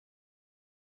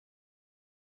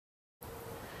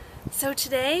So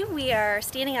today we are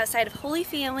standing outside of Holy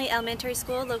Family Elementary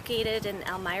School located in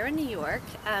Elmira, New York.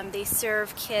 They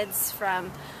serve kids from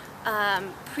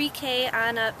pre-K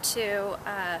on up to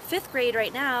 5th grade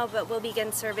right now, but we'll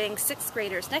begin serving 6th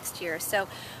graders next year. So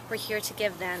we're here to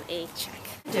give them a check.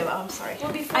 I'm sorry.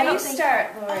 Well, before you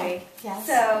start, Lori, yes.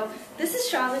 So this is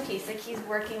Sean Lukasik. He's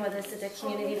working with us at the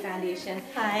Community Foundation.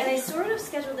 Hi. And I sort of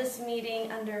scheduled this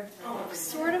meeting under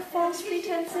sort of false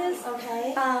pretenses.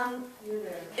 Okay.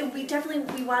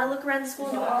 We want to look around the school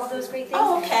and do all of those great things.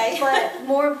 Oh, okay. But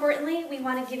more importantly, we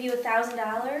want to give you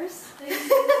 $1,000.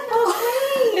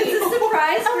 Oh, great. It's a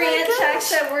surprise grant gosh.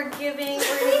 check that we're giving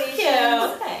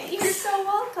organizations. Thank you. You're so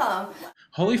welcome.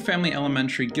 Holy Family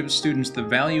Elementary gives students the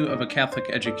value of a Catholic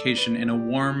education in a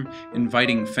warm,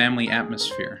 inviting family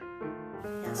atmosphere.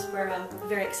 Yes, we're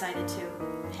very excited to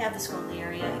have the school in the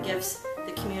area. It gives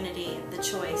the community the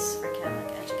choice for Catholic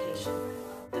education.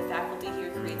 The faculty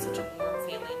here create such a warm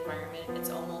family environment. It's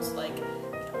almost like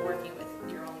working with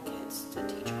your own kids to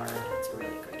teach art. It's a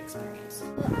really great experience.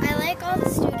 Well, I like all the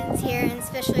students here, and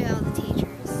especially all the teachers.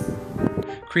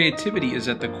 Creativity is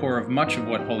at the core of much of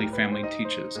what Holy Family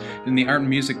teaches, and the art and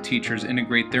music teachers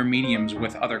integrate their mediums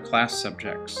with other class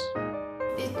subjects.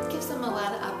 It gives them a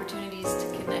lot of opportunities to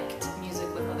connect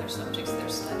music with other subjects they're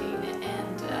studying,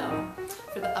 and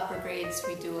for the upper grades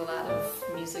we do a lot of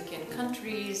music in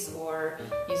countries or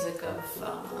music of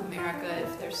America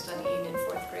if they're studying in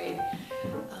 4th grade.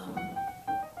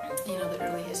 The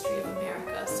early history of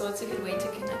America, so it's a good way to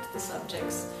connect the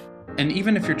subjects. And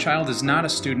even if your child is not a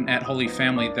student at Holy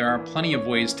Family, there are plenty of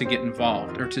ways to get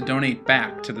involved or to donate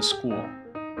back to the school.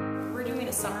 We're doing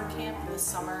a summer camp this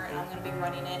summer, and I'm going to be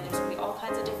running it. There's going to be all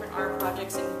kinds of different art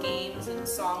projects and games and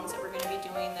songs that we're going to be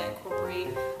doing that incorporate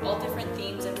all different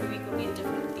themes. Every week will be a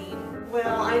different theme.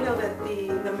 Well, I know that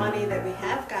the money that we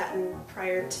have gotten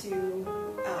prior to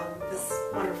this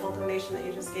wonderful donation that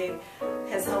you just gave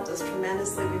has helped us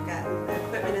tremendously. We've gotten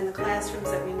equipment in the classrooms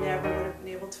that we never would have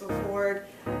been able to afford.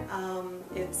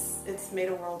 It's made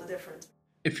a world of difference.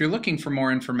 If you're looking for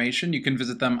more information, you can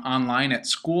visit them online at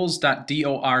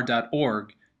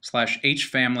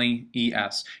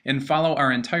schools.dor.org/hfamilyes and follow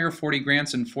our entire 40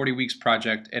 Grants in 40 Weeks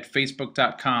project at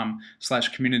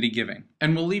facebook.com/communitygiving.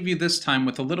 And we'll leave you this time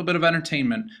with a little bit of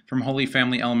entertainment from Holy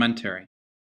Family Elementary.